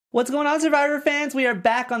What's going on, Survivor fans? We are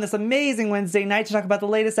back on this amazing Wednesday night to talk about the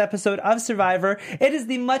latest episode of Survivor. It is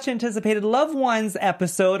the much-anticipated Loved Ones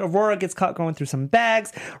episode. Aurora gets caught going through some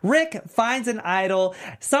bags. Rick finds an idol.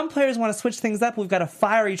 Some players want to switch things up. We've got a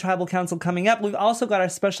fiery tribal council coming up. We've also got our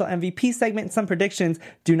special MVP segment and some predictions.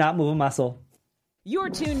 Do not move a muscle. You're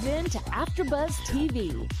tuned in to AfterBuzz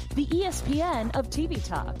TV, the ESPN of TV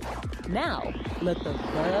talk. Now, let the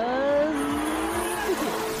buzz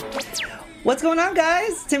begin. What's going on,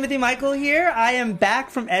 guys? Timothy Michael here. I am back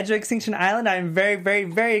from Edge of Extinction Island. I'm very, very,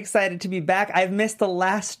 very excited to be back. I've missed the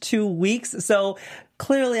last 2 weeks, so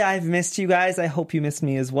clearly I've missed you guys. I hope you missed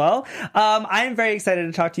me as well. I am very excited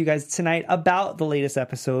to talk to you guys tonight about the latest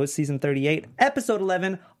episode, season 38, episode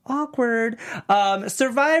 11, Awkward.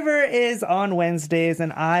 Survivor is on Wednesdays,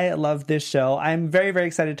 and I love this show. I'm very, very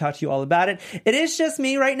excited to talk to you all about it. It is just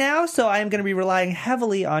me right now, so I am going to be relying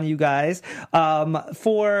heavily on you guys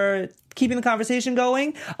for keeping the conversation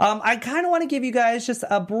going. I kind of want to give you guys just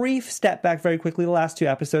a brief step back very quickly the last 2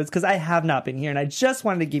 episodes because I have not been here, and I just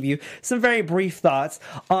wanted to give you some very brief thoughts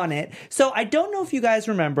on it. So I don't know if you guys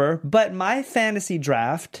remember, but my fantasy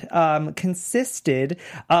draft consisted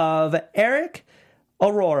of Eric,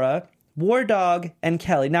 Aurora, War Dog, and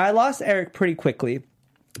Kelly. Now, I lost Eric pretty quickly.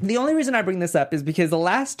 The only reason I bring this up is because the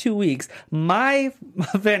last 2 weeks, my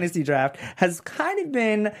fantasy draft has kind of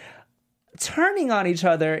been turning on each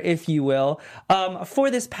other, if you will, for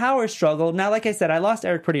this power struggle. Now, like I said, I lost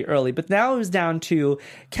Eric pretty early, but now it was down to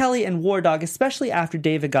Kelly and War Dog, especially after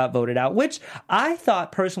David got voted out, which I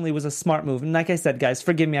thought personally was a smart move. And like I said, guys,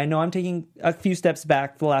 forgive me. I know I'm taking a few steps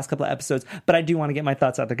back the last couple of episodes, but I do want to get my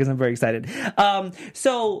thoughts out there because I'm very excited.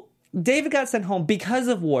 So David got sent home because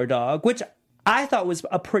of War Dog, which I thought was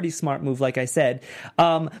a pretty smart move, like I said.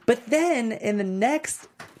 But then in the next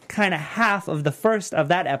kind of half of the first of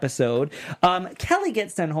that episode, Kelly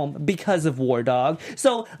gets sent home because of War Dog.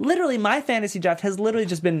 So literally my fantasy draft has literally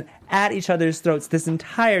just been at each other's throats this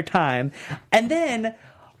entire time. And then,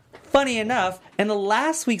 funny enough, in the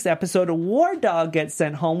last week's episode, War Dog gets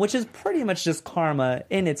sent home, which is pretty much just karma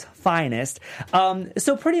in its finest.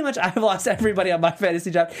 So pretty much I've lost everybody on my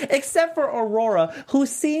fantasy draft, except for Aurora, who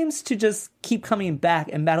seems to just keep coming back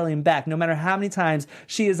and battling back, no matter how many times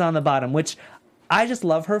she is on the bottom, which I just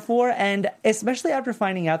love her for, and especially after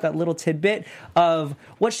finding out that little tidbit of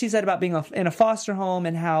what she said about being in a foster home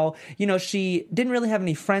and how, you know, she didn't really have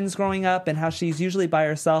any friends growing up and how she's usually by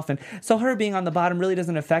herself, and so her being on the bottom really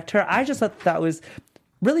doesn't affect her. I just thought that was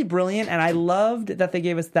really brilliant, and I loved that they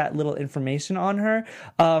gave us that little information on her,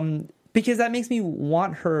 because that makes me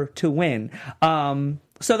want her to win.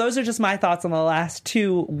 So those are just my thoughts on the last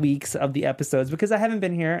 2 weeks of the episodes because I haven't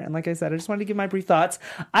been here. And like I said, I just wanted to give my brief thoughts.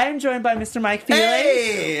 I am joined by Mr. Mike Feeling.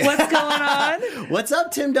 Hey! What's going on? What's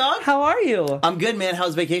up, Tim Dog? How are you? I'm good, man.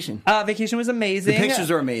 How's vacation? Vacation was amazing. The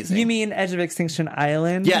pictures were amazing. You mean Edge of Extinction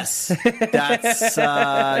Island? Yes. That's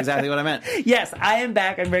exactly what I meant. Yes, I am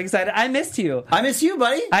back. I'm very excited. I missed you. I miss you,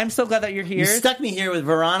 buddy. I'm so glad that you're here. You stuck me here with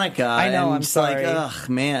Veronica. I know, and I'm just sorry. Like, ugh,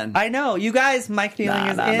 man. I know. You guys, Mike Feeling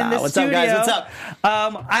is in the What's studio. up, guys? What's up?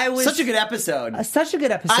 I was Such a good episode. Such a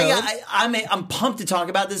good episode. I'm pumped to talk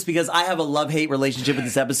about this because I have a love-hate relationship with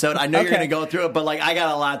this episode. I know you're going to go through it, but like I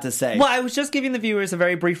got a lot to say. Well, I was just giving the viewers a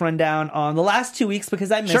very brief rundown on the last 2 weeks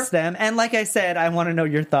because I missed them. And like I said, I want to know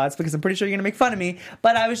your thoughts because I'm pretty sure you're going to make fun of me.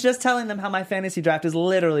 But I was just telling them how my fantasy draft is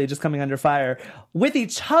literally just coming under fire with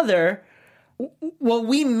each other. Well,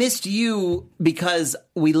 we missed you because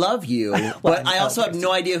we love you, but I also have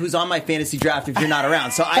no idea who's on my fantasy draft if you're not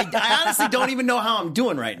around. So I honestly don't even know how I'm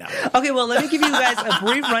doing right now. Okay, well, let me give you guys a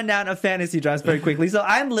brief rundown of fantasy drafts very quickly. So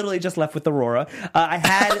I'm literally just left with Aurora. I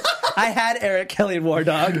had Eric, Kelly, and War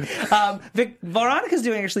Dog. Veronica's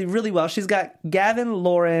doing actually really well. She's got Gavin,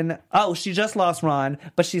 Lauren. Oh, she just lost Ron,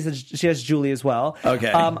 but she has Julie as well.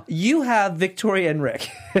 Okay. You have Victoria and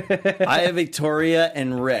Rick. I have Victoria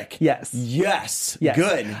and Rick. Yes. Yes.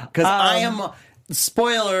 Good. Because I am...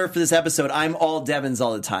 Spoiler for this episode, I'm all Devins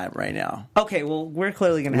all the time right now. Okay, well, we're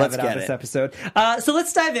clearly going to have it on this episode. So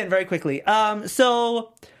let's dive in very quickly.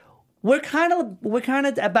 So we're kind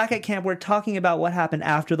of back at camp. We're talking about what happened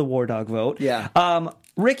after the War Dog vote. Yeah.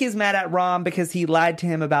 Rick is mad at Rom because he lied to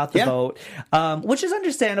him about the vote, which is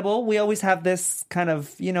understandable. We always have this kind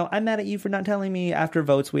of, you know, I'm mad at you for not telling me after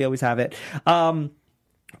votes. We always have it.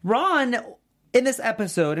 Ron... in this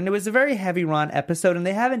episode, and it was a very heavy Ron episode, and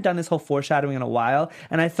they haven't done this whole foreshadowing in a while,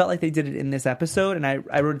 and I felt like they did it in this episode, and I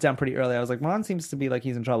wrote it down pretty early. I was like, Ron seems to be like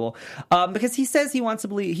he's in trouble. Because he says he wants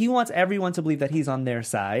everyone to believe that he's on their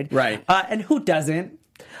side. Right. And who doesn't?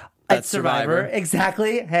 That's Survivor.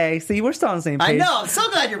 Exactly. Hey, see, we're still on the same page. I know. I'm so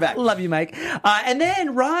glad you're back. Love you, Mike. And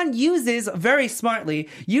then Ron very smartly,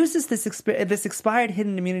 this expired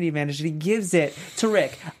hidden immunity advantage and he gives it to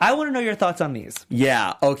Rick. I want to know your thoughts on these.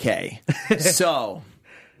 Yeah, okay. So,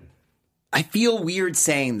 I feel weird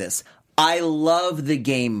saying this. I love the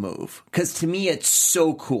game move because to me it's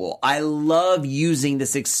so cool. I love using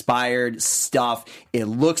this expired stuff. It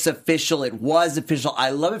looks official. It was official.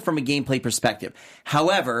 I love it from a gameplay perspective.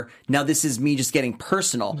 However, now this is me just getting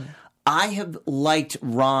personal. I have liked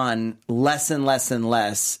Ron less and less and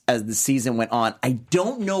less as the season went on. I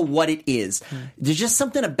don't know what it is. There's just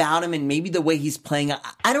something about him and maybe the way he's playing.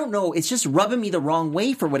 I don't know. It's just rubbing me the wrong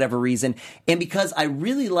way for whatever reason. And because I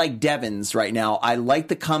really like Devins right now, I like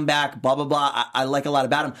the comeback, blah, blah, blah. I like a lot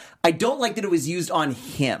about him. I don't like that it was used on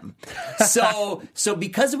him. So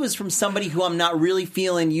because it was from somebody who I'm not really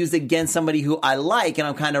feeling used against somebody who I like and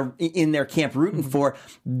I'm kind of in their camp rooting for,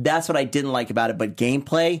 that's what I didn't like about it. But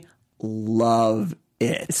gameplay, love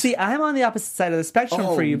it. See, I'm on the opposite side of the spectrum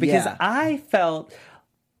for you because I felt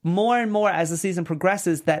more and more as the season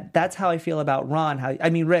progresses that's how I feel about Ron.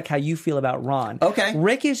 Rick, how you feel about Ron. Okay.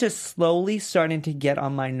 Rick is just slowly starting to get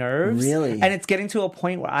on my nerves. Really? And it's getting to a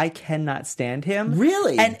point where I cannot stand him.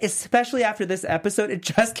 Really? And especially after this episode, it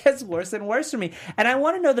just gets worse and worse for me. And I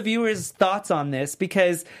want to know the viewers' thoughts on this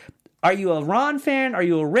because are you a Ron fan? Are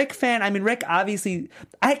you a Rick fan? I mean, Rick obviously,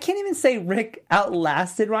 I can't even say Rick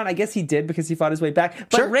outlasted Ron. I guess he did because he fought his way back.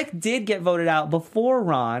 But sure. Rick did get voted out before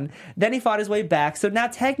Ron. Then he fought his way back. So now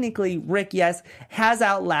technically Rick, yes, has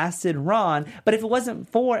outlasted Ron. But if it wasn't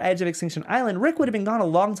for Edge of Extinction Island, Rick would have been gone a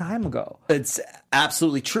long time ago. It's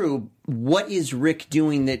absolutely true. What is Rick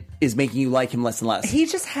doing that is making you like him less and less? He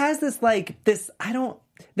just has this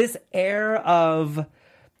air of,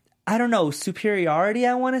 I don't know, superiority,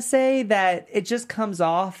 I want to say, that it just comes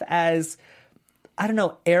off as, I don't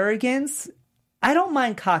know, arrogance. I don't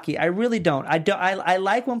mind cocky. I really don't. I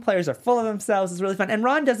like when players are full of themselves. It's really fun. And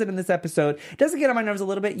Ron does it in this episode. Does it get on my nerves a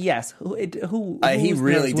little bit? Yes. He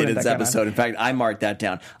really did in this episode. In fact, I marked that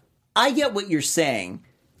down. I get what you're saying.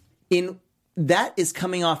 That is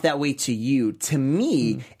coming off that way to you. To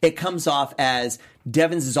me, it comes off as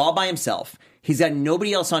Devins is all by himself. He's got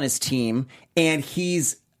nobody else on his team, and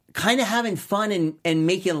he's kind of having fun and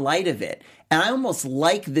making light of it. And I almost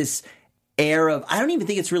like this air of, I don't even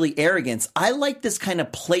think it's really arrogance. I like this kind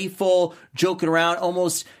of playful, joking around,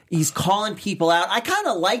 almost he's calling people out. I kind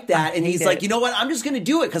of like that. And he's like, you know what? I'm just going to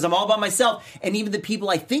do it because I'm all by myself. And even the people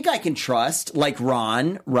I think I can trust, like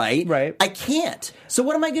Ron, right? Right. I can't. So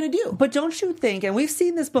what am I going to do? But don't you think, and we've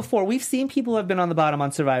seen this before, we've seen people who have been on the bottom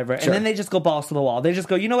on Survivor, and then they just go balls to the wall. They just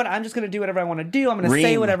go, you know what? I'm just going to do whatever I want to do. I'm going to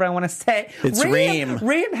say whatever I want to say. It's Reem.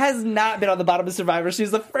 Reem has not been on the bottom of Survivor. She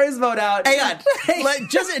was the first vote out. Hang on.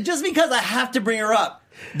 Just because I have to bring her up,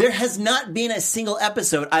 there has not been a single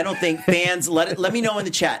episode, I don't think, fans, let me know in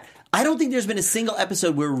the chat. I don't think there's been a single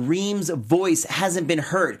episode where Reem's voice hasn't been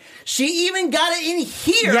heard. She even got it in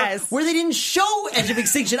here where they didn't show Edge of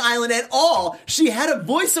Extinction Island at all. She had a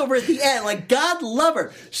voiceover at the end. Like, God love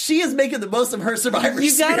her. She is making the most of her Survivor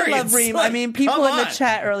experience. You gotta love Reem. Like, I mean, people in the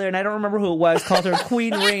chat earlier, and I don't remember who it was, called her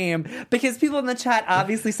Queen Reem. Because people in the chat,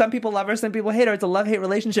 obviously, some people love her, some people hate her. It's a love-hate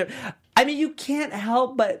relationship. I mean, you can't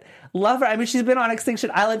help but love her. I mean, she's been on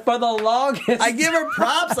Extinction Island for the longest. I give her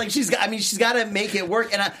props. Like, she's got to make it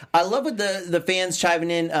work. And I love what the fans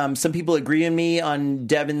chiming in. Some people agree with me on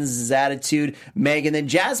Devins' attitude. Meg, and then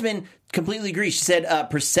Jasmine completely agrees. She said,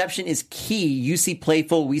 perception is key. You see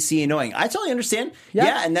playful, we see annoying. I totally understand.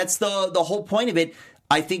 Yeah, and that's the whole point of it.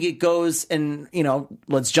 I think it goes, and,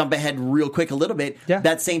 let's jump ahead real quick a little bit. Yeah.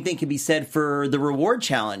 That same thing can be said for the reward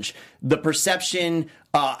challenge. The perception,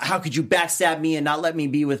 how could you backstab me and not let me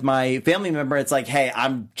be with my family member? It's like, hey,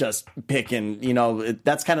 I'm just picking,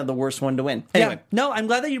 that's kind of the worst one to win. Anyway. Yeah. No, I'm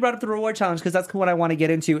glad that you brought up the reward challenge because that's what I want to get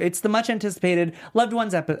into. It's the much anticipated Loved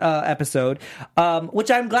Ones episode, which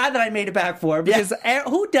I'm glad that I made it back for because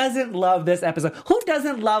who doesn't love this episode? Who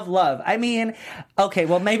doesn't love love? I mean, okay,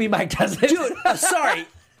 well, maybe Mike doesn't. Dude, sorry.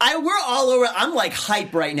 We're all over. I'm like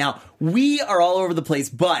hype right now. We are all over the place,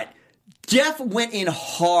 but Jeff went in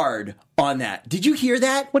hard on that. Did you hear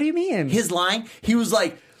that? What do you mean? His line? He was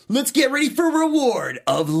like, let's get ready for reward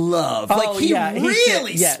of love. He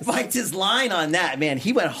really spiked his line on that, man.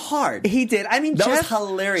 He went hard. He did. I mean, that was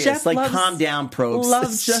hilarious. Jeff calm down, probes.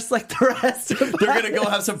 Loves just like the rest of us. They're going to go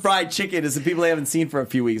have some fried chicken as some people they haven't seen for a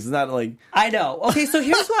few weeks. It's not like... I know. Okay, so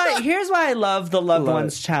here's why I love the Loved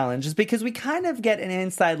Ones challenge is because we kind of get an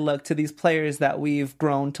inside look to these players that we've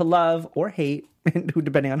grown to love or hate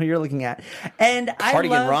depending on who you're looking at. And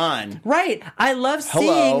Cardigan Ron. Right. I love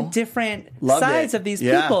seeing different sides of these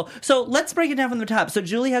people. So let's break it down from the top. So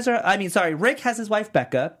Rick has his wife,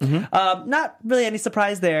 Becca. Not really any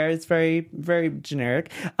surprise there. It's very, very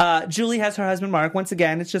generic. Julie has her husband, Mark. Once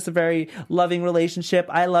again, it's just a very loving relationship.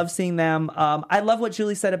 I love seeing them. I love what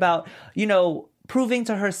Julie said about, proving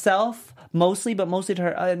to herself mostly to her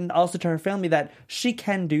and also to her family that she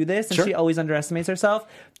can do this, and she always underestimates herself.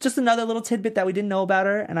 Just another little tidbit that we didn't know about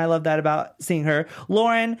her, and I love that about seeing her.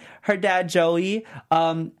 Lauren, her dad Joey,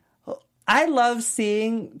 I love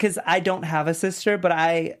seeing, because I don't have a sister, but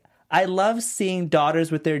I love seeing daughters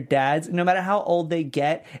with their dads. No matter how old they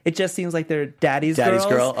get, it just seems like they're daddy's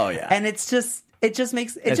girl. Oh yeah, and it just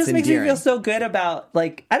makes me feel so good about,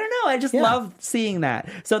 like, I don't know, I just love seeing that.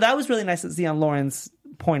 So that was really nice to see on Lauren's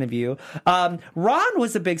point of view. Ron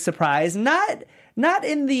was a big surprise, not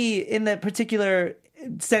in the particular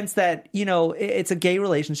sense that, it's a gay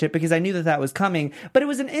relationship, because I knew that was coming, but it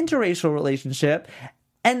was an interracial relationship.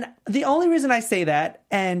 And the only reason I say that,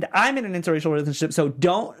 and I'm in an interracial relationship, so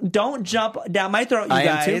don't jump down my throat, you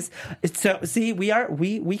guys. So see,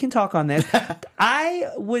 we can talk on this.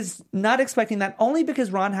 I was not expecting that, only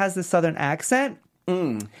because Ron has this Southern accent.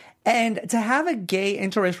 And to have a gay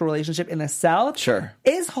interracial relationship in the South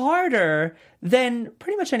is harder than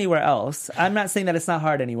pretty much anywhere else. I'm not saying that it's not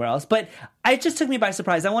hard anywhere else, but it just took me by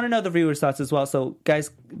surprise. I want to know the viewers' thoughts as well, so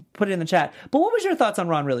guys, put it in the chat. But what was your thoughts on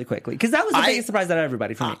Ron really quickly? Because that was the biggest surprise out of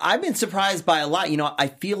everybody for me. I've been surprised by a lot. I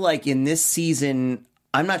feel like in this season,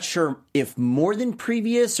 I'm not sure if more than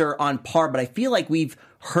previous or on par, but I feel like we've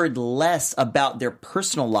heard less about their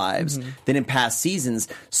personal lives than in past seasons.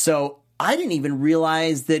 So I didn't even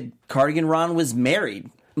realize that Cardigan Ron was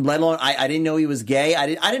married, let alone I didn't know he was gay. I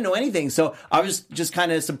didn't know anything. So I was just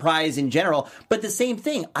kind of surprised in general. But the same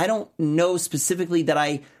thing, I don't know specifically that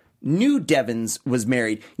I knew Devins was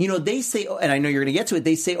married. They say, and I know you're going to get to it,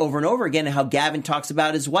 they say over and over again how Gavin talks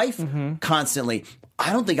about his wife constantly.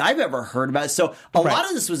 I don't think I've ever heard about it. So a lot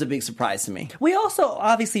of this was a big surprise to me. We also,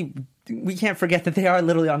 obviously, we can't forget that they are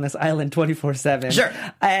literally on this island 24/7. Sure.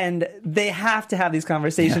 And they have to have these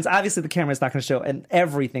conversations. Yeah. Obviously, the camera's not going to show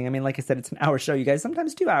everything. I mean, like I said, it's an hour show, you guys.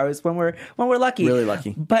 Sometimes 2 hours when we're lucky. Really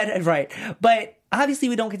lucky. But obviously,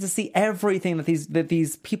 we don't get to see everything that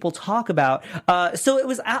these people talk about. So it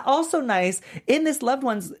was also nice in this Loved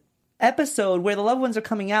Ones episode where the loved ones are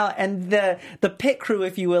coming out and the pit crew,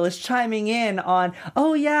 if you will, is chiming in on,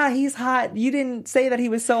 oh yeah, he's hot. You didn't say that he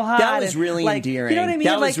was so hot. That was really endearing. You know what I mean?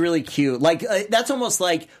 That was really cute. Like that's almost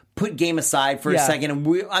like put game aside for a second, and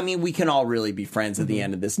we can all really be friends at the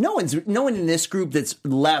end of this. No one in this group that's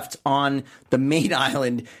left on the main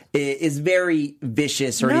island is very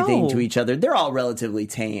vicious or anything to each other. They're all relatively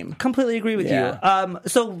tame. Completely agree with you.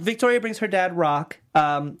 So Victoria brings her dad Rock.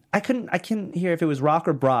 I couldn't hear if it was Rock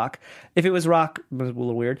or Brock. If it was Rock, it was a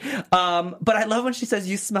little weird. But I love when she says,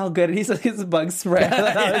 "You smell good," and he says, "It's a bug spray."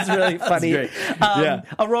 That was really funny. That's great.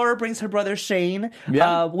 Aurora brings her brother Shane,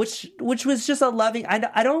 which was just a loving.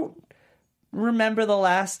 I don't remember the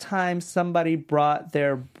last time somebody brought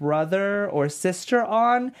their brother or sister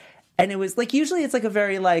on, and it was like, usually it's like a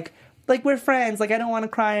very like we're friends, like I don't want to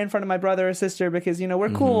cry in front of my brother or sister because we're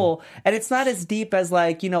cool, and it's not as deep as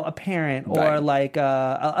like a parent or like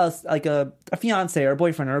a fiance or a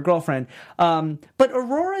boyfriend or a girlfriend. But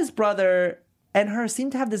Aurora's brother and her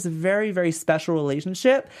seem to have this very, very special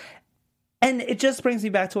relationship. And it just brings me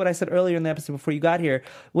back to what I said earlier in the episode before you got here,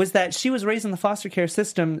 was that she was raised in the foster care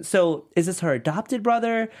system. So is this her adopted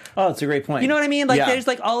brother? Oh, that's a great point. You know what I mean? Like there's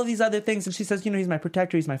like all of these other things. And she says, he's my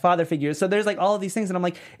protector. He's my father figure. So there's like all of these things. And I'm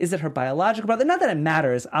like, is it her biological brother? Not that it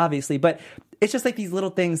matters, obviously, but it's just like these little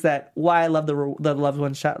things that why I love the Loved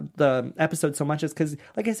One the episode so much is because,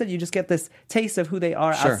 like I said, you just get this taste of who they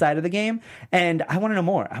are outside of the game. And I want to know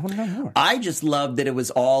more. I just love that it was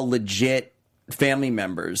all legit family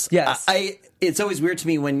members. Yes. It's always weird to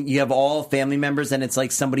me when you have all family members and it's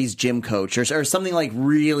like somebody's gym coach or something like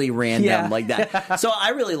really random like that. So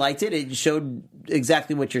I really liked it. It showed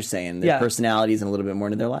exactly what you're saying, their personalities and a little bit more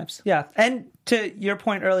into their lives. Yeah. And to your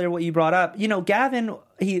point earlier, what you brought up, Gavin,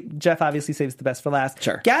 Jeff obviously saves the best for last.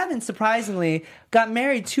 Sure. Gavin surprisingly got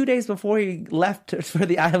married 2 days before he left for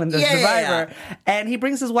the island of Survivor. And he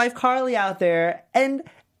brings his wife Carly out there. And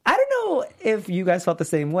I don't know if you guys felt the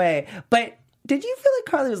same way, but did you feel like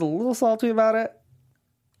Carly was a little salty about it?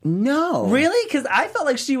 No. Really? Because I felt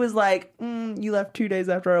like she was like, you left 2 days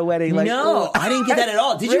after our wedding. Like, no, I didn't get that at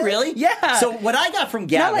all. Did you really? Yeah. So what I got from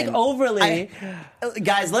Gavin... Not like overly.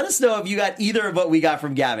 Guys, let us know if you got either of what we got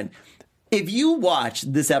from Gavin. If you watch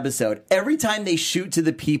this episode, every time they shoot to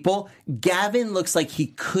the people, Gavin looks like he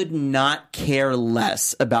could not care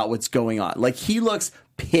less about what's going on. Like, he looks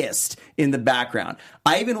pissed in the background.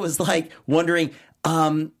 I even was like wondering,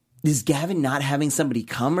 is Gavin not having somebody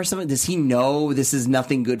come or something? Does he know this is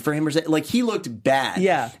nothing good for him or something? Like, he looked bad.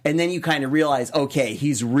 Yeah. And then you kind of realize, okay,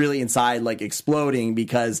 he's really inside, like, exploding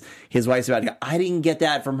because his wife's about to go. I didn't get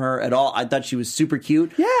that from her at all. I thought she was super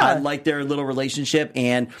cute. Yeah. I liked their little relationship.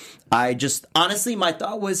 And I just, honestly, my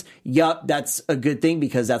thought was, yup, that's a good thing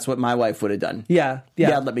because that's what my wife would have done. Yeah.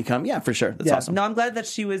 Let me come. Yeah, for sure. That's awesome. No, I'm glad that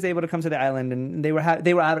she was able to come to the island and they were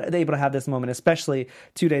able to have this moment, especially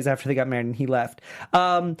 2 days after they got married and he left.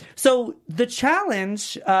 So the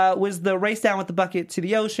challenge was the race down with the bucket to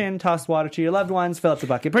the ocean, toss water to your loved ones, fill up the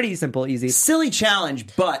bucket. Pretty simple, easy. Silly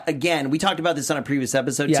challenge, but again, we talked about this on a previous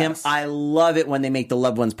episode, Yes. Tim. I love it when they make the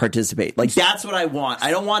loved ones participate. Like, that's what I want.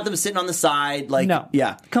 I don't want them sitting on the side. Like, No.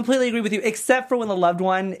 Yeah. Completely agree with you, except for when the loved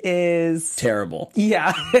one is... Terrible.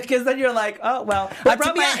 Yeah, because then you're like, oh, well, I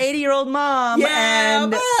brought my 80-year-old mom. Yeah,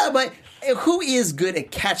 and... but who is good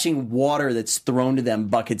at catching water that's thrown to them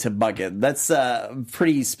bucket to bucket? That's a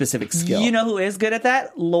pretty specific skill. You know who is good at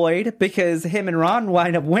that? Lloyd, because him and Ron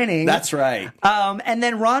wind up winning. That's right. And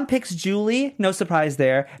then Ron picks Julie. No surprise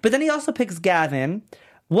there. But then he also picks Gavin.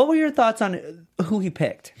 What were your thoughts on who he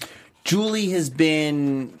picked? Julie has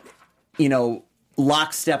been,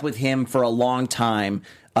 lockstep with him for a long time.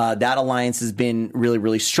 That alliance has been really,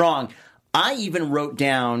 really strong. I even wrote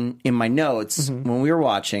down in my notes when we were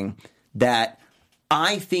watching that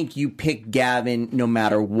I think you pick Gavin no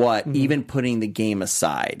matter what, even putting the game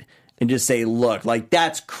aside, and just say, look, like,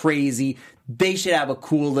 that's crazy. They should have a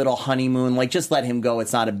cool little honeymoon. Like, just let him go.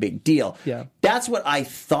 It's not a big deal. Yeah. That's what I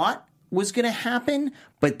thought was going to happen.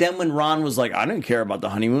 But then when Ron was like, I didn't care about the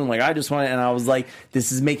honeymoon. Like, I just want it. And I was like,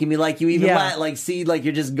 this is making me like you even less. Like, see, like,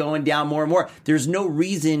 you're just going down more and more. There's no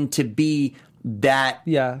reason to be that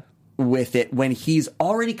with it when he's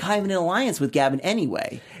already kind of in an alliance with Gavin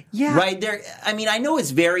anyway. Yeah. Right there. I mean, I know it's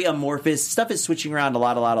very amorphous. Stuff is switching around a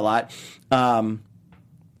lot.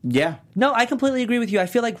 Yeah. No, I completely agree with you. I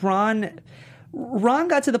feel like Ron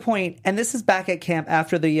got to the point, and this is back at camp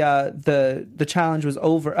after the challenge was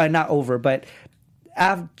over. Not over, but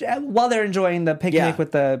while they're enjoying the picnic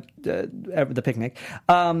with the picnic.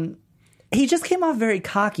 He just came off very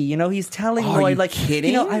cocky. He's telling Lloyd, like,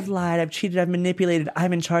 kidding? I've lied, I've cheated, I've manipulated,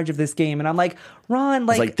 I'm in charge of this game. And I'm like, Ron,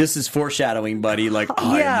 like, this is foreshadowing, buddy. Like,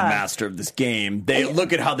 I am the master of this game.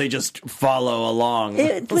 Look at how they just follow along.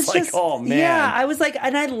 It was like, just, oh man. Yeah, I was like,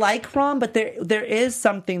 and I like Ron, but there is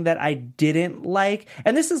something that I didn't like,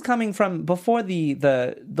 and this is coming from before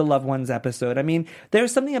the Loved Ones episode. I mean,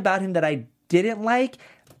 there's something about him that I didn't like.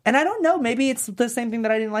 And I don't know, maybe it's the same thing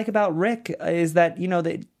that I didn't like about Rick, is that,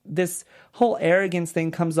 this whole arrogance thing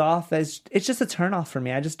comes off as, it's just a turnoff for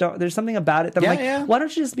me. I just don't, there's something about it that I'm like, why don't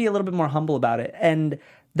you just be a little bit more humble about it? And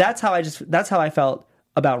that's how I felt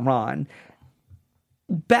about Ron.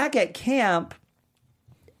 Back at camp,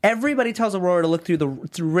 everybody tells Aurora to look through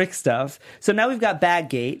Rick stuff. So now we've got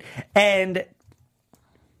Baggate, and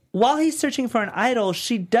while he's searching for an idol,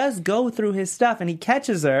 she does go through his stuff and he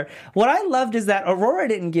catches her. What I loved is that Aurora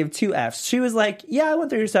didn't give two Fs. She was like, yeah, I went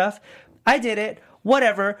through your stuff. I did it.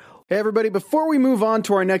 Whatever. Hey everybody, before we move on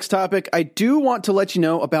to our next topic, I do want to let you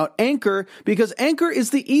know about Anchor, because Anchor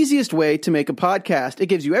is the easiest way to make a podcast. It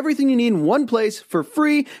gives you everything you need in one place for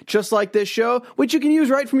free, just like this show, which you can use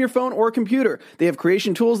right from your phone or computer. They have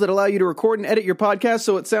creation tools that allow you to record and edit your podcast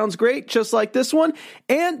so it sounds great, just like this one.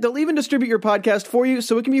 And they'll even distribute your podcast for you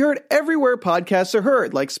so it can be heard everywhere podcasts are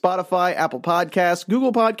heard, like Spotify, Apple Podcasts,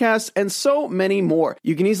 Google Podcasts, and so many more.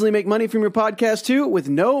 You can easily make money from your podcast too with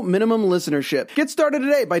no minimum listenership. Get started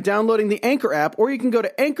today by downloading the Anchor app, or you can go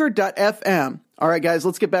to anchor.fm. All right, guys,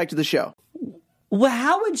 let's get back to the show. Well,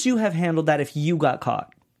 how would you have handled that if you got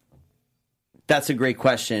caught? That's a great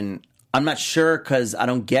question. I'm not sure because I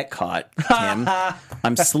don't get caught, Tim.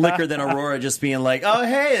 I'm slicker than Aurora, just being like, oh,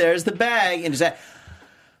 hey, there's the bag. And just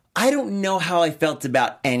I don't know how I felt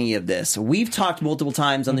about any of this. We've talked multiple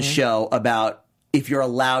times on the show about if you're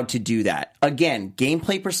allowed to do that. Again,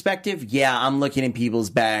 gameplay perspective, yeah, I'm looking in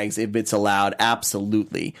people's bags if it's allowed.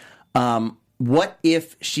 Absolutely. What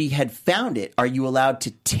if she had found it? Are you allowed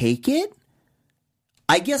to take it?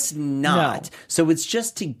 I guess not. No. So it's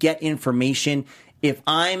just to get information. If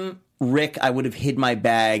I'm Rick, I would have hid my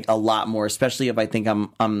bag a lot more, especially if I think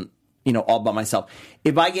I'm all by myself.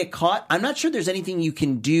 If I get caught, I'm not sure there's anything you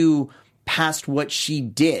can do past what she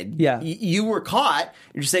did. Yeah. You were caught.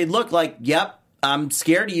 You say, look, like, yep, I'm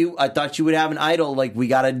scared of you. I thought you would have an idol. Like, we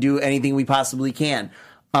got to do anything we possibly can.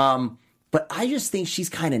 But I just think she's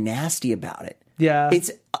kind of nasty about it. Yeah.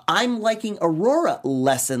 I'm liking Aurora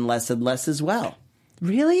less and less and less as well.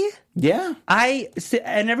 Really? Yeah.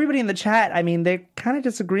 And everybody in the chat, I mean, they're kind of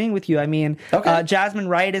disagreeing with you. I mean, Okay. Jasmine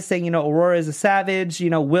Wright is saying, Aurora is a savage.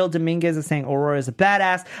 Will Dominguez is saying Aurora is a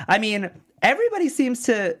badass. I mean, everybody seems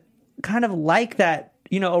to kind of like that,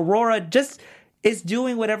 Aurora just is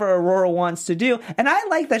doing whatever Aurora wants to do. And I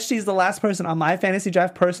like that she's the last person on my fantasy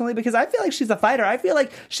draft personally, because I feel like she's a fighter. I feel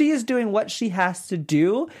like she is doing what she has to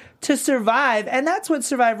do to survive. And that's what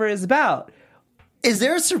Survivor is about. Is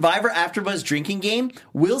there a Survivor AfterBuzz drinking game?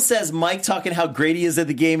 Will says Mike talking how great he is at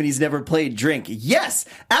the game and he's never played drink. Yes,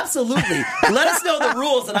 absolutely. Let us know the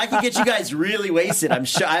rules and I can get you guys really wasted. I'm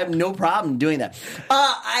sure I have no problem doing that.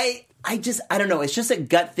 I don't know. It's just a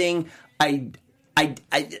gut thing. I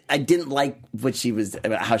didn't like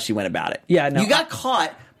how she went about it. Yeah, no. You got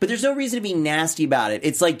caught, but there's no reason to be nasty about it.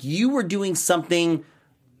 It's like you were doing something,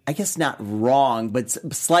 I guess not wrong, but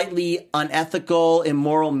slightly unethical,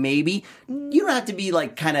 immoral, maybe. You don't have to be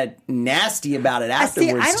kind of nasty about it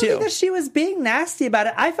afterwards, I don't think that she was being nasty about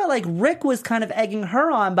it. I felt like Rick was kind of egging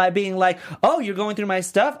her on by being like, oh, you're going through my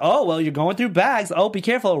stuff? Oh, well, you're going through bags. Oh, be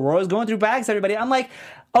careful. Aurora's going through bags, everybody. I'm like,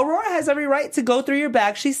 Aurora has every right to go through your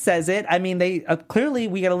bag. She says it. I mean, they clearly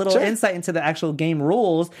we get a little insight into the actual game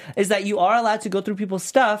rules. Is that you are allowed to go through people's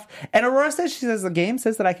stuff? And Aurora says the game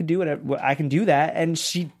says that I can do whatever, I can do that, and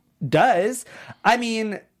she does. I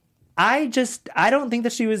mean, I don't think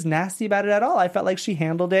that she was nasty about it at all. I felt like she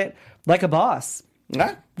handled it like a boss. Cool.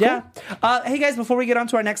 Yeah. Hey guys, before we get on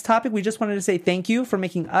to our next topic, we just wanted to say thank you for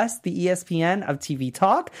making us the ESPN of TV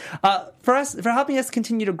Talk. For helping us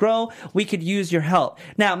continue to grow, we could use your help.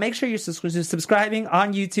 Now, make sure you're subscribing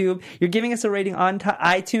on YouTube. You're giving us a rating on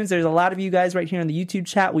iTunes. There's a lot of you guys right here in the YouTube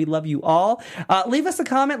chat. We love you all. Leave us a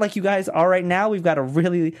comment like you guys are right now. We've got a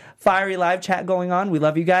really fiery live chat going on. We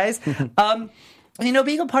love you guys.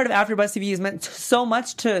 Being a part of AfterBuzz TV has meant so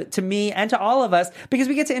much to me and to all of us because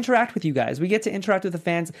we get to interact with you guys. We get to interact with the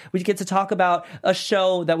fans. We get to talk about a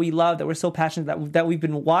show that we love, that we're so passionate, that we've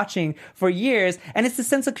been watching for years. And it's the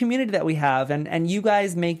sense of community that we have. And you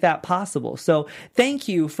guys make that possible. So thank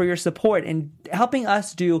you for your support and helping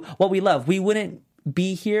us do what we love. We wouldn't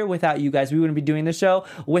be here without you guys. We wouldn't be doing the show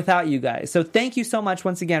without you guys. So thank you so much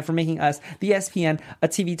once again for making us the ESPN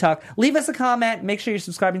of TV Talk. Leave us a comment. Make sure you're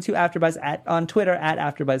subscribing to AfterBuzz on Twitter at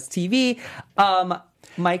AfterBuzzTV.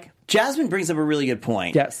 Mike? Jasmine brings up a really good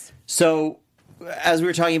point. Yes. So, as we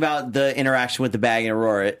were talking about the interaction with the bag and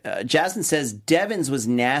Aurora, Jasmine says Devins was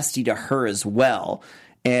nasty to her as well.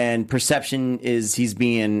 And perception is he's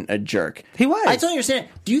being a jerk. He was. I totally understand.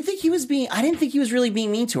 Do you think he was being... I didn't think he was really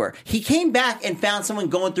being mean to her. He came back and found someone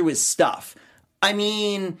going through his stuff. I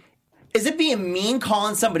mean, is it being mean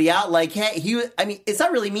calling somebody out? Like, hey, it's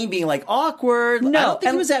not really mean being awkward. No. I don't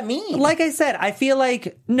think he was that mean. Like I said, I feel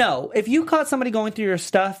like, no, if you caught somebody going through your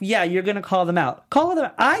stuff, yeah, you're going to call them out. Call them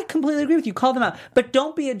out. I completely agree with you. Call them out. But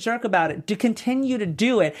don't be a jerk about it. To continue to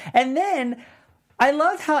do it. And then... I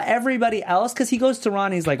love how everybody else, because he goes to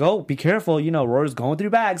Ron, he's like, oh, be careful, Aurora's going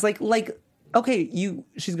through bags. Okay,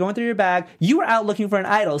 she's going through your bag. You were out looking for an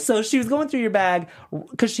idol. So she was going through your bag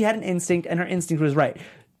because she had an instinct, and her instinct was right.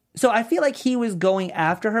 So I feel like he was going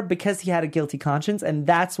after her because he had a guilty conscience, and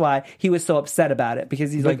that's why he was so upset about it.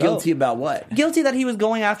 Because he's guilty about what? Guilty that he was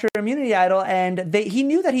going after an immunity idol, and he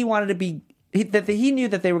knew that he wanted to be... He knew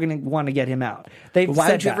that they were going to want to get him out.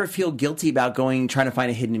 Why would you ever feel guilty about trying to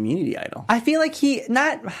find a hidden immunity idol? I feel like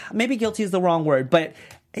maybe guilty is the wrong word, but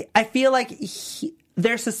I feel like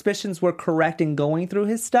their suspicions were correct in going through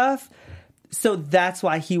his stuff. So that's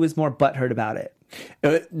why he was more butthurt about it.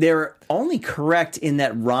 They're only correct in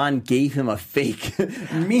that Ron gave him a fake,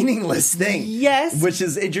 meaningless thing. Yes. Which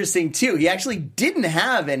is interesting, too. He actually didn't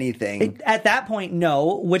have anything. At that point,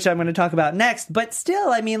 no, which I'm going to talk about next. But still,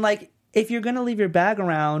 I mean, if you're going to leave your bag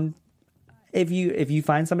around, if you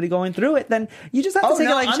find somebody going through it, then you just have to take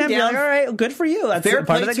it like a champ. Be like, all right, good for you. That's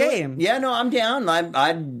part of the game. Yeah, no, I'm down.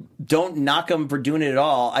 I don't knock them for doing it at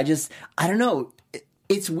all. I don't know.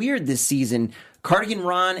 It's weird this season. Cardigan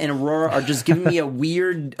Ron and Aurora are just giving me a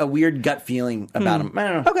weird gut feeling about them. I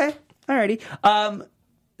don't know. Okay, alrighty.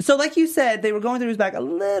 So like you said, they were going through his bag a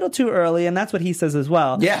little too early, and that's what he says as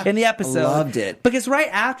well. Yeah, in the episode. Loved it. Because right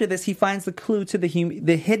after this, he finds the clue to the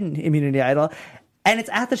hidden immunity idol, and it's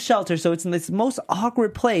at the shelter, so it's in this most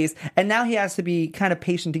awkward place, and now he has to be kind of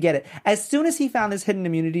patient to get it. As soon as he found this hidden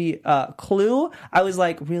immunity clue, I was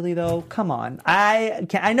like, really though? Come on.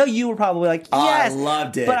 I know you were probably like, yes. I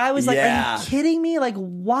loved it. But I was like, are you kidding me? Like,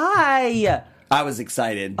 why? I was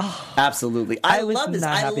excited. Absolutely. I love this.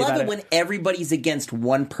 I love it when everybody's against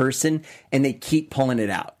one person and they keep pulling it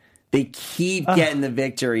out. They keep getting the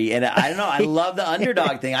victory. And I don't know. I love the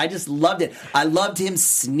underdog thing. I just loved it. I loved him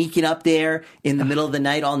sneaking up there in the middle of the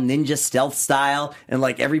night, all ninja stealth style, and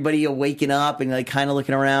like everybody waking up and like kind of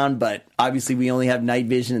looking around. But obviously we only have night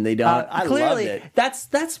vision and they don't. I clearly, loved it.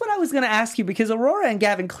 That's what I was going to ask you, because Aurora and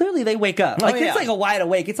Gavin, clearly they wake up. Like, it's like a wide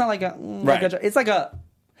awake. It's not like a, Right. it's like a,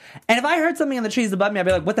 and if I heard something in the trees above me, I'd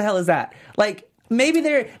be like, what the hell is that? Like, maybe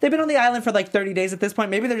they've been on the island for like 30 days at this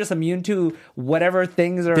point. Maybe they're just immune to whatever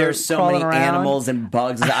things are There's so crawling many around. animals and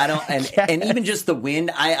bugs. I don't, and even just the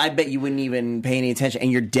wind. I bet you wouldn't even pay any attention,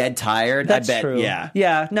 and you're dead tired. That's I bet, true.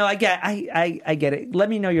 yeah. No, I get it. Let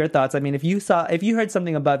me know your thoughts. I mean, if you heard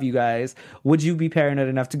something above you guys, would you be paranoid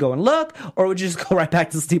enough to go and look, or would you just go right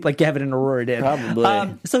back to sleep like Gavin and Aurora did?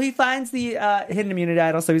 Probably. So he finds the hidden immunity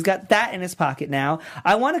idol. So he's got that in his pocket now.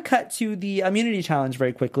 I want to cut to the immunity challenge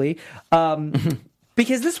very quickly.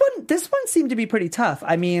 Because this one seemed to be pretty tough.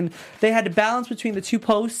 I mean, they had to balance between the two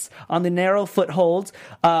posts on the narrow footholds.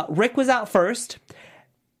 Rick was out first,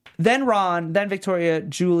 then Ron, then Victoria,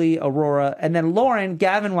 Julie, Aurora, and then Lauren.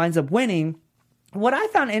 Gavin winds up winning. What I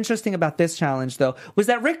found interesting about this challenge, though, was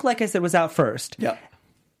that Rick, like I said, was out first. Yep.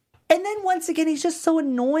 And then once again, he's just so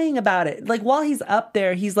annoying about it. Like, while he's up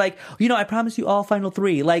there, he's like, I promise you all final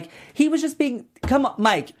 3. Like, he was just being, come on,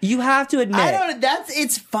 Mike, you have to admit.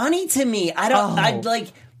 It's funny to me.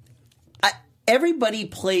 Everybody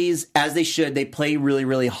plays as they should. They play really,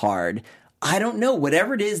 really hard. I don't know.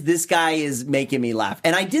 Whatever it is, this guy is making me laugh.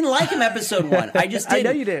 And I didn't like him episode 1. I just didn't.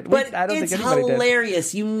 I know you did. But I don't it's think anybody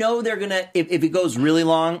hilarious. You know they're going to, if it goes really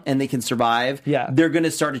long and they can survive, they're going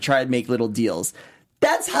to start to try and make little deals.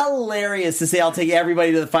 That's hilarious to say, I'll take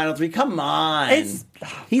everybody to the final 3. Come on.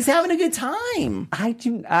 He's having a good time. I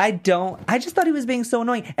just thought he was being so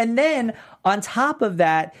annoying. And then on top of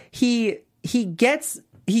that, he gets,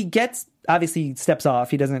 obviously he steps off.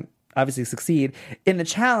 He doesn't obviously succeed in the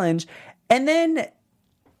challenge. And then,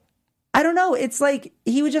 I don't know, it's like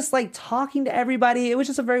he was just like talking to everybody. It was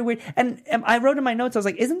just a very weird, and I wrote in my notes, I was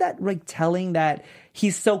like, isn't that like telling that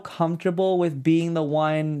he's so comfortable with being the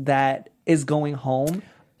one that is going home?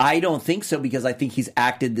 I don't think so, because I think he's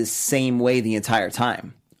acted the same way the entire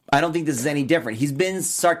time. I don't think this is any different. He's been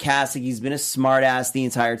sarcastic. He's been a smartass the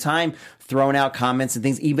entire time, throwing out comments and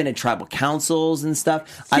things, even at tribal councils and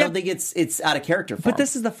stuff. I don't think it's out of character for him. But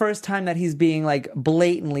this is the first time that he's being like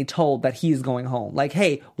blatantly told that he's going home. Like,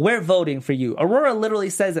 hey, we're voting for you. Aurora literally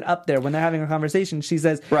says it up there when they're having a conversation. She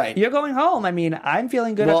says, right, you're going home. I mean, I'm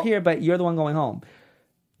feeling good up here, but you're the one going home.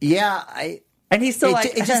 Yeah, and he's still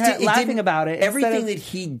laughing about it. Everything that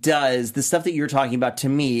he does, the stuff that you're talking about, to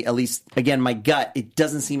me, at least, again, my gut, it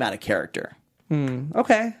doesn't seem out of character.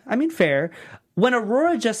 Okay. I mean, fair. When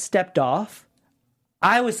Aurora just stepped off,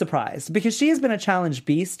 I was surprised, because she has been a challenge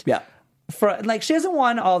beast. Yeah. She hasn't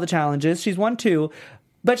won all the challenges. She's won 2,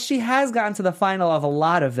 but she has gotten to the final of a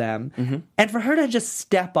lot of them. Mm-hmm. And for her to just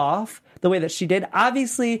step off the way that she did,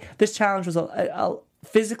 obviously this challenge was a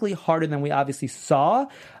physically harder than we obviously saw.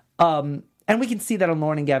 And we can see that on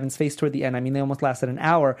Lauren and Gavin's face toward the end. I mean, they almost lasted an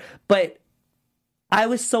hour. But I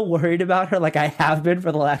was so worried about her, like I have been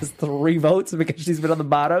for the last 3 votes, because she's been on the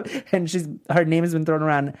bottom, and her name has been thrown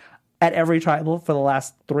around at every tribal for the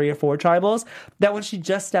last 3 or 4 tribals, that when she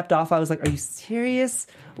just stepped off, I was like, are you serious?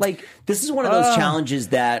 Like, this is one of those challenges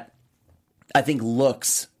that I think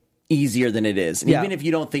looks easier than it is. And even if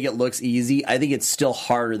you don't think it looks easy, I think it's still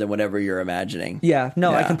harder than whatever you're imagining.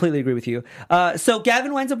 I completely agree with you. So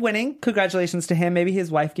Gavin winds up winning. Congratulations to him. Maybe his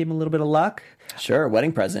wife gave him a little bit of luck. Sure,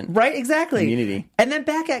 wedding present. Right, exactly. Community. And then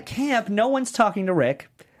back at camp, no one's talking to Rick,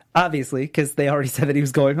 obviously, because they already said that he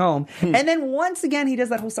was going home. And then once again, he does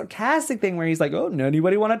that whole sarcastic thing where he's like, oh,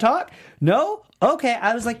 anybody want to talk? No? Okay.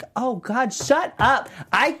 I was like, oh, God, shut up.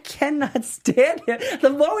 I cannot stand it. The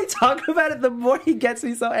more we talk about it, the more he gets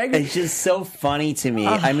me so angry. It's just so funny to me.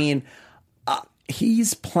 I mean,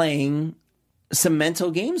 he's playing some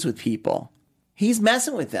mental games with people. He's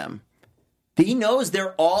messing with them. He knows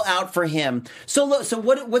they're all out for him. So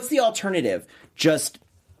what's the alternative? Just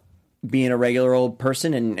being a regular old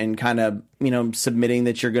person and kind of, submitting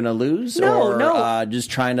that you're going to lose? No.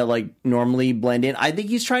 Just trying to, like, normally blend in? I think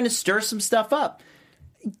he's trying to stir some stuff up.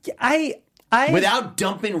 Without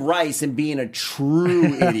dumping rice and being a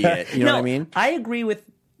true idiot. You know what I mean? I agree with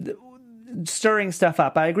stirring stuff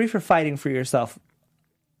up. I agree for fighting for yourself.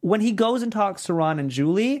 When he goes and talks to Ron and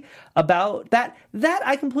Julie about that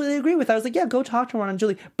I completely agree with. I was like, yeah, go talk to Ron and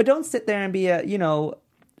Julie. But don't sit there and be a, I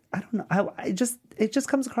don't know. It just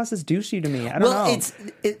comes across as douchey to me. I don't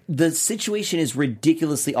know. The situation is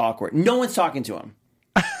ridiculously awkward. No one's talking to him.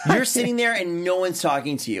 You're sitting there and no one's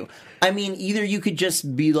talking to you. I mean, either you could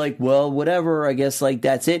just be like, well, whatever, I guess, like,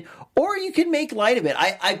 that's it. Or you can make light of it.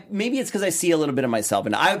 I maybe it's because I see a little bit of myself,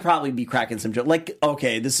 and I would probably be cracking some jokes. Like,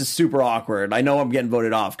 okay, this is super awkward. I know I'm getting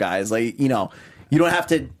voted off, guys. Like, you don't have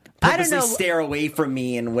to purposely stare away from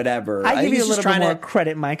me and whatever. I give you a little bit more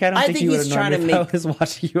credit, Mike. I don't think you would have known if I was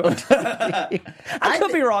watching you on TV. I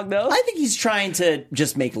could be wrong, though. I think he's trying to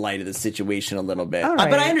just make light of the situation a little bit. All right.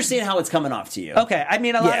 But I understand how it's coming off to you. Okay, I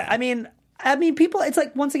mean, people, it's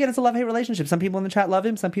like, once again, it's a love-hate relationship. Some people in the chat love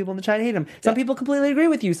him. Some people in the chat hate him. Some people completely agree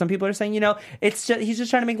with you. Some people are saying, he's just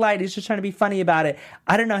trying to make light. He's just trying to be funny about it.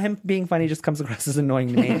 I don't know. Him being funny just comes across as annoying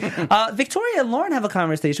to me. Victoria and Lauren have a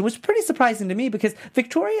conversation, which is pretty surprising to me because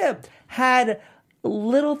Victoria had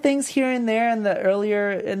little things here and there in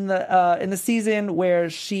the season where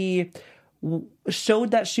she showed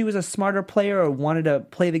that she was a smarter player or wanted to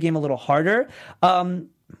play the game a little harder.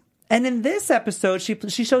 And in this episode,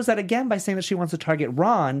 she shows that again by saying that she wants to target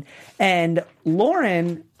Ron. And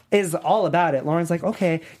Lauren is all about it. Lauren's like,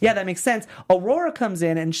 okay, yeah, that makes sense. Aurora comes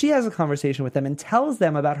in and she has a conversation with them and tells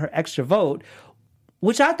them about her extra vote,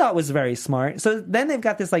 which I thought was very smart. So then they've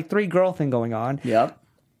got this like 3-girl thing going on. Yep.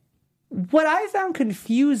 What I found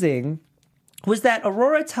confusing was that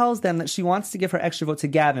Aurora tells them that she wants to give her extra vote to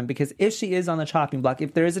Gavin because if she is on the chopping block,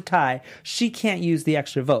 if there is a tie, she can't use the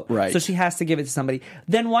extra vote. Right. So she has to give it to somebody.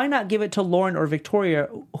 Then why not give it to Lauren or Victoria,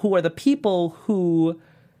 who are the people who,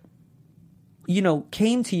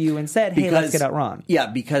 came to you and said, hey, let's get out Ron? Yeah,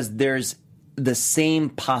 because there's the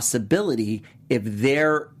same possibility if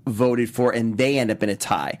they're voted for and they end up in a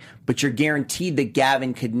tie. But you're guaranteed that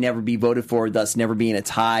Gavin could never be voted for, thus never be in a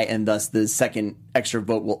tie, and thus the second extra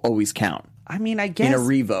vote will always count. I mean, I guess in a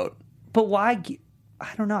revote. But why? I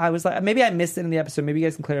don't know. I was like, maybe I missed it in the episode. Maybe you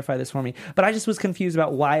guys can clarify this for me. But I just was confused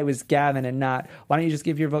about why it was Gavin and not. Why don't you just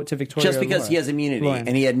give your vote to Victoria? Just because he has immunity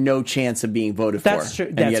and he had no chance of being voted That's for.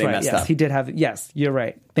 True. That's right. Yes, he did have. Yes, you're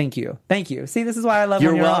right. Thank you. See, this is why I love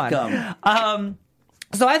when you're welcome. On.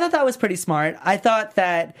 So I thought that was pretty smart. I thought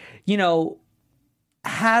that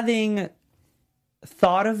having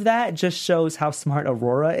thought of that just shows how smart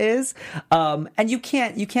Aurora is, and you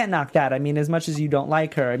can't knock that. I mean, as much as you don't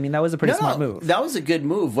like her, I mean, that was a pretty smart move. That was a good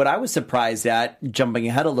move. What I was surprised at, jumping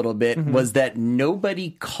ahead a little bit, was that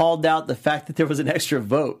nobody called out the fact that there was an extra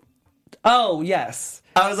vote. Oh, yes.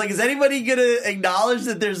 I was like, is anybody going to acknowledge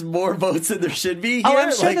that there's more votes than there should be here? Oh,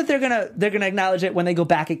 I'm sure that they're gonna acknowledge it when they go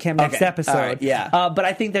back at Kim next episode. Right, yeah. But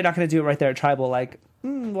I think they're not going to do it right there at Tribal. Like,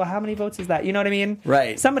 well, how many votes is that? You know what I mean?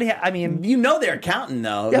 Right. They're counting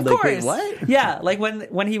though. Of course. Wait, what? Yeah, like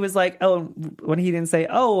when he was like, when he didn't say,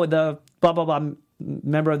 the blah blah blah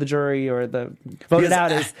member of the jury or the voted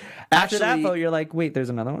out is after that vote, you're like, wait, there's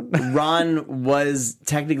another one. Ron was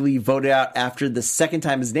technically voted out after the second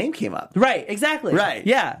time his name came up. Right, exactly. Right.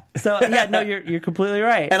 Yeah. So yeah, no, you're completely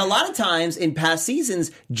right. And a lot of times in past seasons,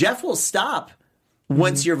 Jeff will stop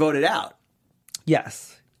once you're voted out.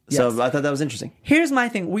 Yes. So I thought that was interesting. Here's my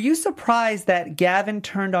thing. Were you surprised that Gavin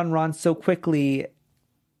turned on Ron so quickly?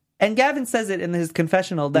 And Gavin says it in his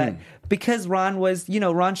confessional that because Ron was,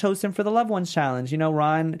 Ron chose him for the Loved Ones Challenge.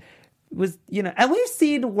 Ron was, and we've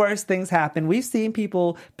seen worse things happen. We've seen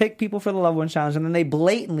people pick people for the Loved Ones Challenge and then they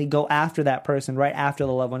blatantly go after that person right after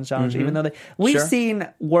the Loved Ones Challenge, even though we've seen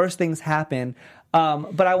worse things happen.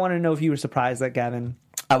 But I want to know if you were surprised that Gavin.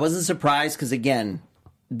 I wasn't surprised because, again,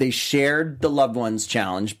 they shared the Loved Ones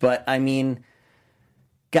Challenge, but I mean,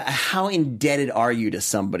 God, how indebted are you to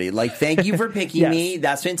somebody? Like, thank you for picking me.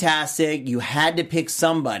 That's fantastic. You had to pick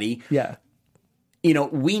somebody. Yeah.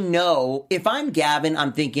 We know if I'm Gavin,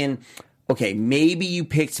 I'm thinking, okay, maybe you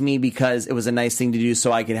picked me because it was a nice thing to do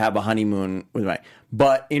so I could have a honeymoon with my.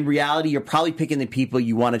 But in reality, you're probably picking the people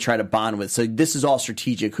you want to try to bond with. So this is all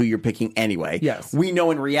strategic who you're picking anyway. Yes. We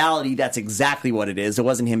know in reality that's exactly what it is. It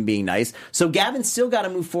wasn't him being nice. So Gavin's still got to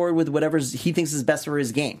move forward with whatever he thinks is best for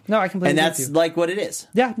his game. No, I completely agree with you. And that's like what it is.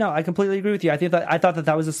 Yeah, no, I completely agree with you. I thought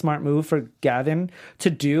that was a smart move for Gavin to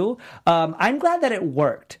do. I'm glad that it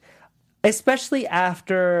worked. Especially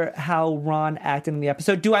after how Ron acted in the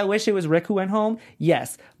episode. Do I wish it was Rick who went home?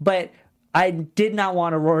 Yes. But I did not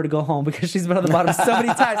want Aurora to go home because she's been on the bottom so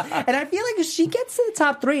many times. And I feel like if she gets to the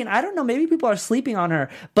top 3, and I don't know, maybe people are sleeping on her,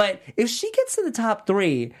 but if she gets to the top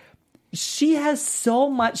 3, she has so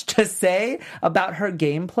much to say about her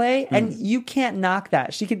gameplay, and you can't knock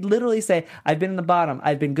that. She could literally say, I've been in the bottom.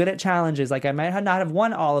 I've been good at challenges. Like, I might not have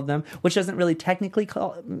won all of them, which doesn't really technically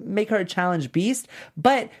make her a challenge beast,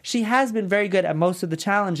 but she has been very good at most of the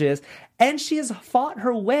challenges, and she has fought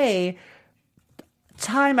her way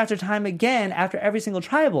time after time again after every single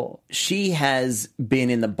tribal. She has been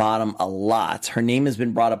in the bottom a lot. Her name has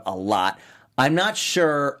been brought up a lot. I'm not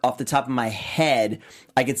sure off the top of my head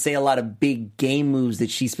I could say a lot of big game moves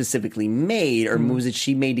that she specifically made or moves that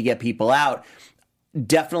she made to get people out.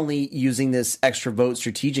 Definitely using this extra vote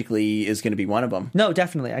strategically is going to be one of them. No,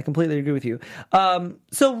 definitely. I completely agree with you.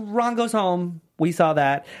 So Ron goes home. We saw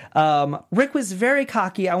that. Rick was very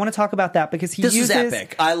cocky. I want to talk about that because This is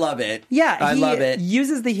epic. I love it. Yeah, I love it.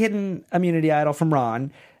 Uses the hidden immunity idol from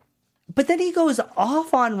Ron, but then he goes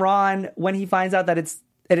off on Ron when he finds out that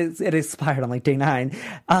it expired on like day 9.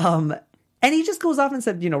 And he just goes off and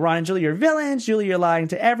said, Ron and Julie, you're villains. Julie, you're lying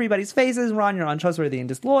to everybody's faces. Ron, you're untrustworthy and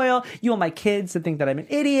disloyal. You want my kids to think that I'm an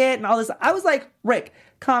idiot and all this. I was like, Rick,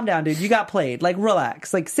 calm down, dude. You got played. Like,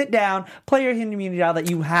 relax. Like, sit down. Play your hidden immunity idol that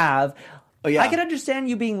you have. Oh, yeah. I can understand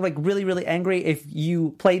you being like really, really angry if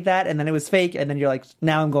you played that and then it was fake and then you're like,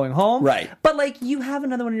 now I'm going home. Right. But like, you have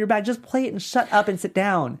another one in your bag. Just play it and shut up and sit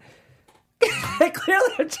down.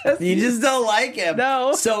 Clearly, you just don't like him.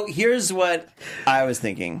 No. So here's what I was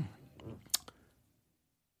thinking.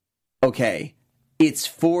 Okay, it's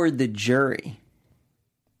for the jury.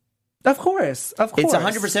 Of course. It's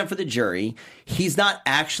 100% for the jury. He's not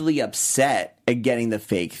actually upset at getting the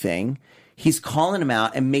fake thing. He's calling them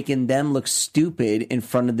out and making them look stupid in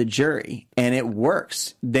front of the jury. And it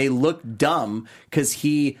works. They look dumb because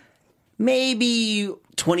he maybe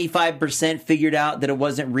 25% figured out that it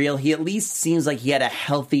wasn't real. He at least seems like he had a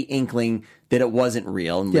healthy inkling that it wasn't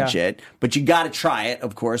real and legit. But you got to try it,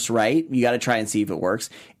 of course, right? You got to try and see if it works.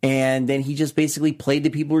 And then he just basically played the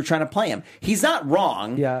people who were trying to play him. He's not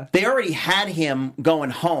wrong. Yeah. They already had him going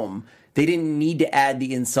home. They didn't need to add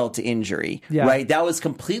the insult to injury, right? That was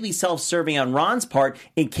completely self-serving on Ron's part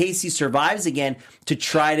in case he survives again to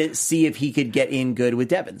try to see if he could get in good with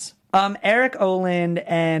Devins. Eric Oland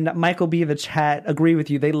and Michael B. in the chat agree with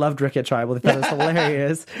you. They loved Rick at Tribal. They thought it was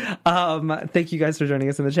hilarious. Thank you guys for joining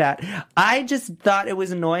us in the chat. I just thought it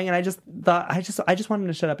was annoying, and I just wanted him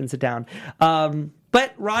to shut up and sit down.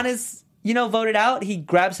 But Ron is, voted out. He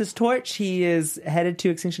grabs his torch. He is headed to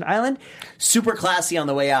Extinction Island. Super classy on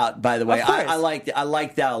the way out, by the way. I liked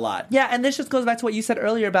that a lot. Yeah, and this just goes back to what you said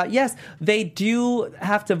earlier about, yes, they do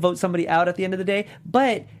have to vote somebody out at the end of the day,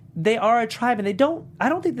 but they are a tribe, and I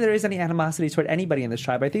don't think there is any animosity toward anybody in this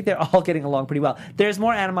tribe. I think they're all getting along pretty well. There's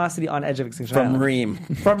more animosity on Edge of Extinction Island. From Reem.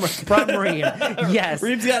 From Reem. Yes.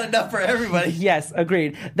 Reem's got enough for everybody. Yes,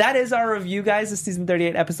 agreed. That is our review, guys. This is season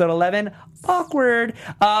 38, episode 11. Awkward.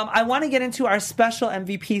 I want to get into our special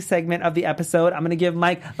MVP segment of the episode. I'm going to give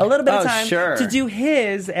Mike a little bit of time to do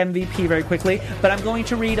his MVP very quickly, but I'm going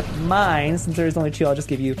to read mine. Since there's only 2, I'll just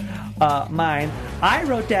give you mine. I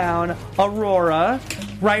wrote down Aurora,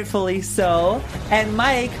 rightfully so, and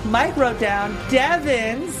Mike wrote down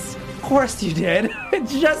Devins. Of course you did.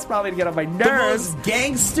 Just probably to get on my nerves. The most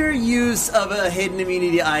gangster use of a hidden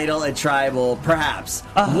immunity idol at Tribal, perhaps.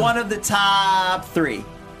 One of the top 3.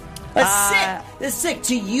 That's sick.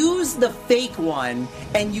 To use the fake one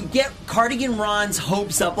and you get Cardigan Ron's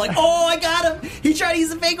hopes up, like, oh, I got him. He tried to use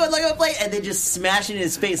the fake one, like, I'm playing, and then just smash it in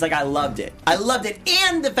his face. Like, I loved it.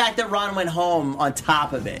 And the fact that Ron went home on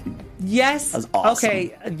top of it. Yes. That was awesome.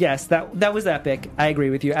 Okay. Yes, that was epic. I agree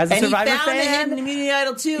with you. As a Survivor fan, fan, he found the immunity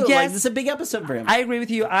idol too. Yes, like, this is a big episode for him. I agree with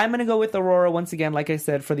you. I'm going to go with Aurora once again. Like I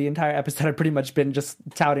said, for the entire episode, I've pretty much been just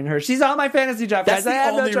touting her. She's on my fantasy draft. That's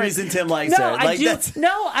guys. the only reason Tim likes her. Like, I do.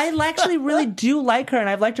 No, I actually really do like her, and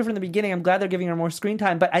I've liked her from the beginning. I'm glad they're giving her more screen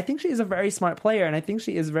time. But I think she is a very smart player, and I think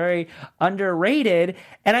she is very underrated.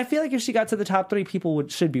 And I feel like if she got to the top 3, people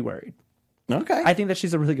should be worried. Okay. I think that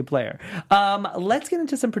she's a really good player. Let's get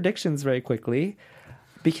into some predictions very quickly,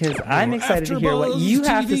 because I'm excited to hear what you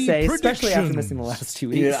have to say, especially after missing the last 2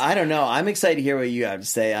 weeks. Yeah, I don't know. I'm excited to hear what you have to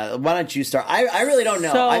say. Why don't you start? I really don't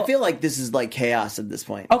know. I feel like this is like chaos at this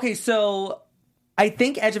point. Okay, so I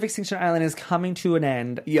think Edge of Extinction Island is coming to an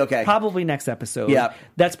end. Okay. Probably next episode. Yeah.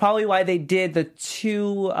 That's probably why they did the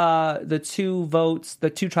two votes, the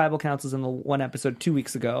 2 tribal councils in the one episode 2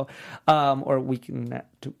 weeks ago, or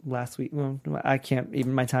last week. I can't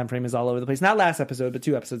even. My time frame is all over the place. Not last episode, but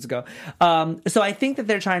 2 episodes ago. So I think that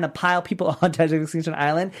they're trying to pile people on Edge of Extinction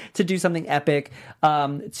Island to do something epic,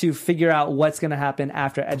 to figure out what's going to happen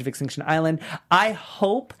after Edge of Extinction Island. I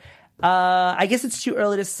hope. I guess it's too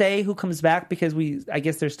early to say who comes back, because I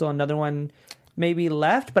guess there's still another one maybe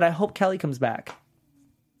left, but I hope Kelly comes back.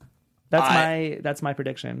 That's my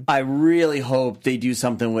prediction. I really hope they do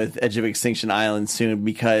something with Edge of Extinction Island soon,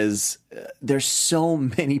 because there's so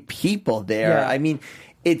many people there. Yeah. I mean,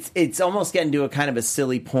 it's almost getting to a kind of a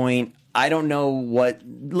silly point. I don't know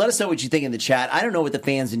let us know what you think in the chat. I don't know what the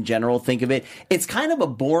fans in general think of it. It's kind of a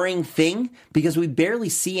boring thing because we barely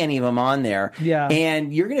see any of them on there. Yeah.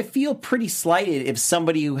 And you're going to feel pretty slighted if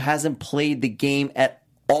somebody who hasn't played the game at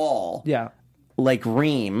all like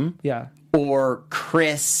Reem Yeah. or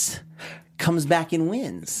Chris comes back and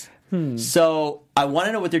wins. So I want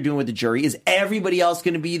to know what they're doing with the jury. Is everybody else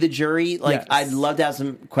going to be the jury? Like, Yes. I'd love to have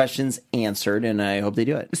some questions answered, and I hope they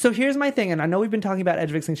do it. So here's my thing, and I know we've been talking about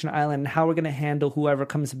Edge of Extinction Island and how we're going to handle whoever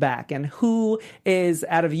comes back, and who is,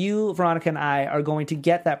 out of you, Veronica, and I, are going to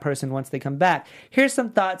get that person once they come back. Here's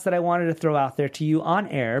some thoughts that I wanted to throw out there to you on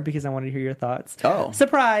air, because I wanted to hear your thoughts. Oh.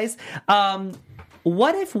 Surprise!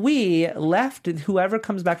 What if we left whoever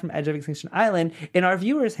comes back from Edge of Extinction Island in our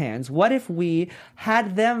viewers' hands? What if we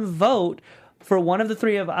had them vote for one of the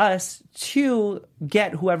three of us to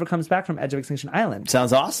get whoever comes back from Edge of Extinction Island?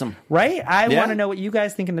 Sounds awesome. Right? I Yeah. want to know what you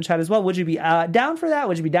guys think in the chat as well. Would you be down for that?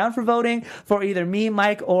 Would you be down for voting for either me,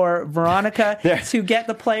 Mike, or Veronica to get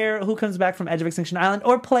the player who comes back from Edge of Extinction Island,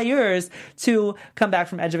 or players to come back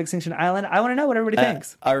from Edge of Extinction Island? I want to know what everybody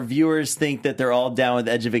thinks. Our viewers think that they're all down with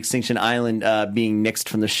Edge of Extinction Island being nixed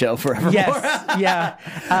from the show forevermore. Yes. Yeah.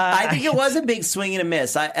 I think it was a big swing and a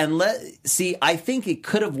miss. I think it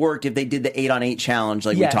could have worked if they did the 8-on-8 challenge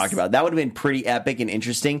like Yes. we talked about. That would have been pretty epic and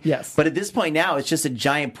interesting. Yes. But at this point now, it's just a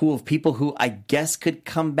giant pool of people who I guess could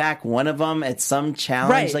come back, one of them at some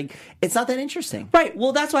challenge. Right. Like, it's not that interesting. Right.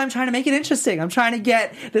 Well, that's why I'm trying to make it interesting. I'm trying to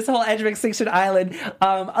get this whole Edge of Extinction Island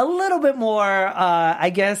a little bit more, I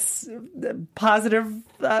guess, positive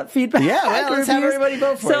feedback. Yeah, well, let's have reviews. everybody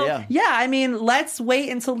vote for So, it, yeah. I mean, let's wait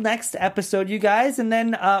until next episode, you guys, and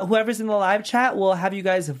then whoever's in the live chat, will have you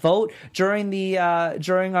guys vote during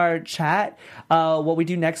our chat what we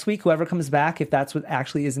do next week, whoever comes back, if that's what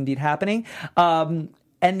actually is indeed happening.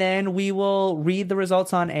 And then we will read the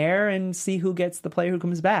results on air and see who gets the player who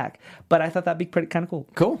comes back. But I thought that'd be pretty kind of cool.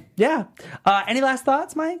 Cool. Yeah. Any last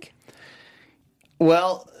thoughts, Mike?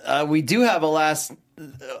 Well, we do have a last...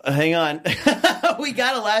 hang on. We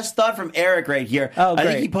got a last thought from Eric right here. Oh, I think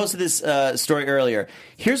great. he posted this story earlier.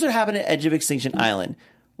 Here's what happened at Edge of Extinction Island.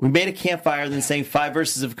 We made a campfire, then sang 5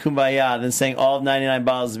 verses of Kumbaya, then sang all of 99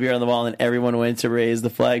 bottles of beer on the wall, and everyone went to raise the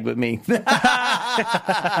flag but me. We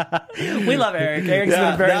love Eric. Eric's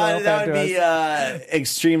been very loyal that fan would to be us.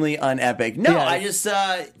 extremely unepic. No, Yes. I just,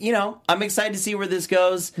 I'm excited to see where this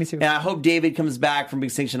goes. Me too. And I hope David comes back from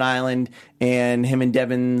Extinction Island and him and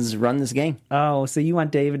Devins run this game. Oh, so you want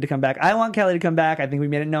David to come back. I want Kelly to come back. I think we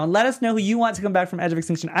made it known. Let us know who you want to come back from Edge of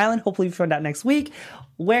Extinction Island. Hopefully we find out next week.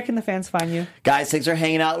 Where can the fans find you? Guys, thanks for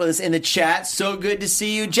hanging out with us in the chat. So good to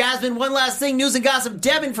see you. Jasmine, one last thing. News and gossip.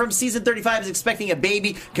 Devin from season 35 is expecting a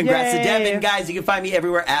baby. Congrats Yay. to Devin. Guys, you can find me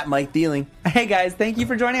everywhere at Mike Thieling. Hey guys, thank you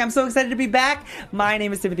for joining. I'm so excited to be back. My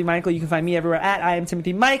name is Timothy Michael. You can find me everywhere at I am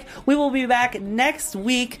Timothy Mike. We will be back next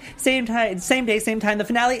week, same time, same day, same time. The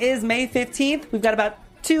finale is May 15th. We've got about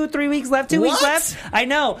 2-3 weeks left. 2 weeks What? left. I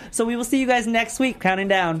know. So we will see you guys next week. Counting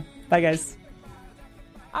down. Bye guys.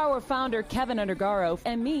 Our founder, Kevin Undergaro,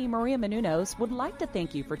 and me, Maria Menounos, would like to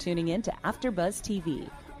thank you for tuning in to AfterBuzz TV.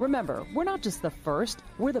 Remember, we're not just the first,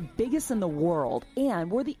 we're the biggest in the world, and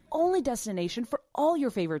we're the only destination for all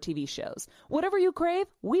your favorite TV shows. Whatever you crave,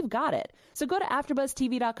 we've got it. So go to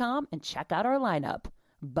AfterBuzzTV.com and check out our lineup.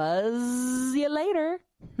 Buzz you later.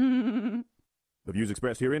 The views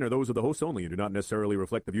expressed herein are those of the hosts only and do not necessarily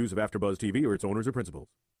reflect the views of AfterBuzz TV or its owners or principals.